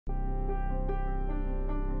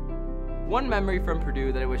One memory from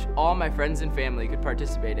Purdue that I wish all my friends and family could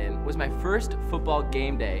participate in was my first football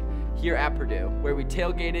game day here at Purdue, where we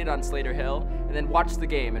tailgated on Slater Hill and then watched the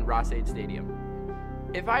game in Ross-Ade Stadium.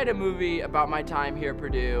 If I had a movie about my time here at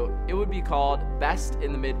Purdue, it would be called Best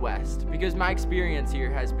in the Midwest, because my experience here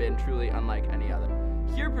has been truly unlike any other.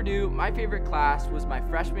 Here at Purdue, my favorite class was my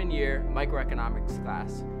freshman year microeconomics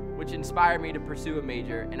class, which inspired me to pursue a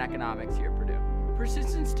major in economics here at Purdue.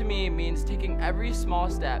 Persistence to me means taking every small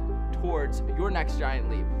step towards your next giant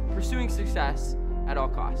leap, pursuing success at all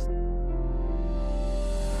costs.